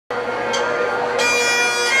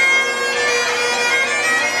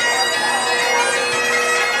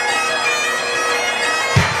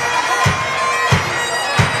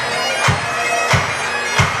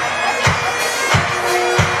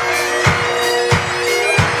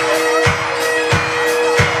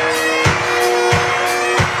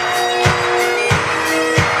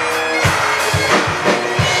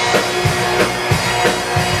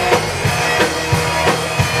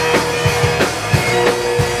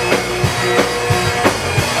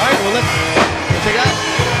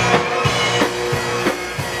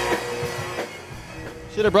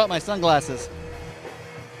Should have brought my sunglasses.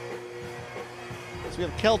 So we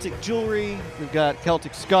have Celtic jewelry, we've got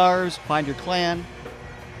Celtic scarves, find your clan,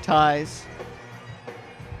 ties.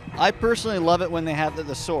 I personally love it when they have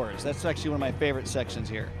the swords. That's actually one of my favorite sections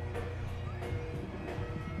here.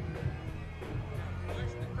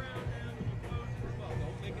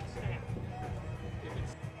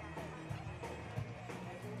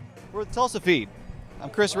 We're with the Tulsa Feed.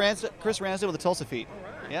 I'm Chris Ransdell with the Tulsa Feed.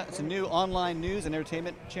 Yeah, it's a new online news and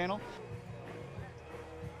entertainment channel.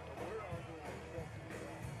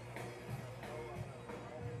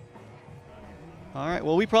 All right,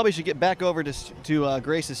 well, we probably should get back over to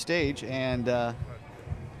Grace's stage and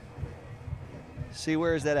see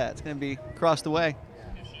where is that at. It's going to be across the way.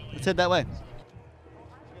 Let's head that way.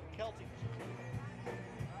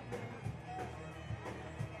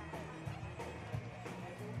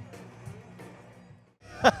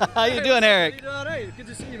 How you doing, Eric? All right. Good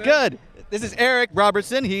to see you, man. Good. This is Eric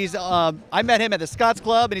Robertson. He's I met him at the Scots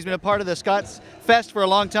Club, and he's been a part of the Scots Fest for a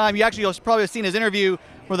long time. You actually probably have seen his interview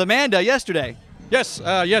with Amanda yesterday. Yes,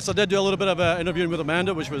 yes, I did do a little bit of interviewing with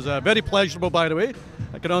Amanda, which was very pleasurable, by the way.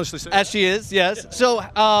 I can honestly say. As she is, yes. Yeah.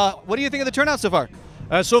 So, what do you think of the turnout so far?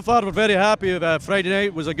 So far, we're very happy. Friday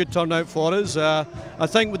night was a good turnout for us. I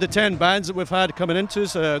think with the 10 bands that we've had coming into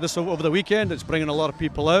us this over the weekend, it's bringing a lot of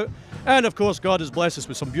people out. And of course, God has blessed us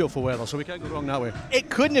with some beautiful weather, so we can't go wrong that way. It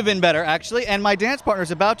couldn't have been better, actually. And my dance partner is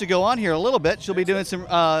about to go on here a little bit. She'll be doing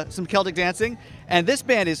some Celtic dancing, and this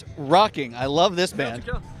band is rocking. I love this band.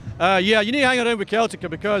 Yeah, you need to hang around with Celtica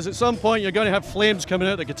because at some point you're going to have flames coming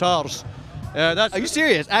out of the guitars. Are you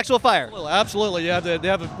serious? Actual fire? Absolutely. Yeah, they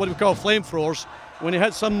have what we call flamethrowers. When they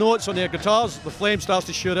hit some notes on their guitars, the flame starts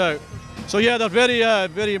to shoot out. So yeah, they're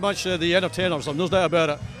very much the entertainers. There's no doubt about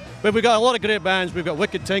it. But we've got a lot of great bands. We've got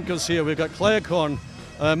Wicked Tinkers here. We've got Cleghorn,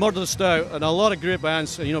 Murder Stout, and a lot of great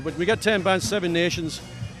bands. You know, but we got 10 bands, 7 nations.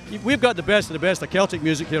 We've got the best of the best of Celtic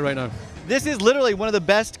music here right now. This is literally one of the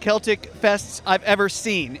best Celtic fests I've ever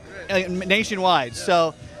seen nationwide.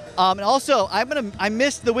 So, and also I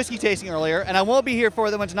missed the whiskey tasting earlier, and I won't be here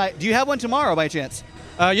for the one tonight. Do you have one tomorrow by chance?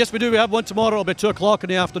 Yes, we do. We have one tomorrow. It'll be 2 o'clock in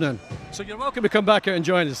the afternoon. So you're welcome to come back out and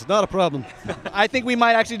join us. Not a problem. I think we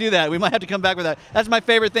might actually do that. We might have to come back with that. That's my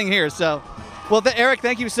favorite thing here. So, well, Eric,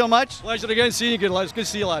 thank you so much. Pleasure again seeing you. Good, it's good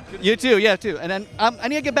to see you, lad. You too. Yeah, too. And then I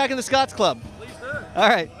need to get back in the Scots Club. Please do. All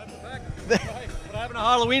right. We're having a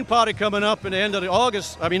Halloween party coming up in the end of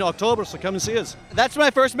October, so come and see us. That's when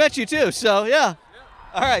I first met you too. So yeah.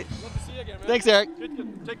 All right. Love to see you again, man. Thanks, Eric.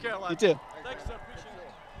 Good. Take care, lad. You too. Thanks, sir. Appreciate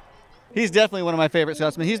it. He's definitely one of my favorite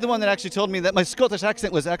Scotsmen. He's the one that actually told me that my Scottish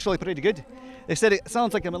accent was actually pretty good. They said it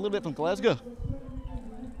sounds like I'm a little bit from Glasgow.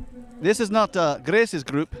 This is not Grace's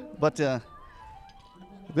group, but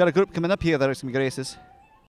we've got a group coming up here that are some Grace's.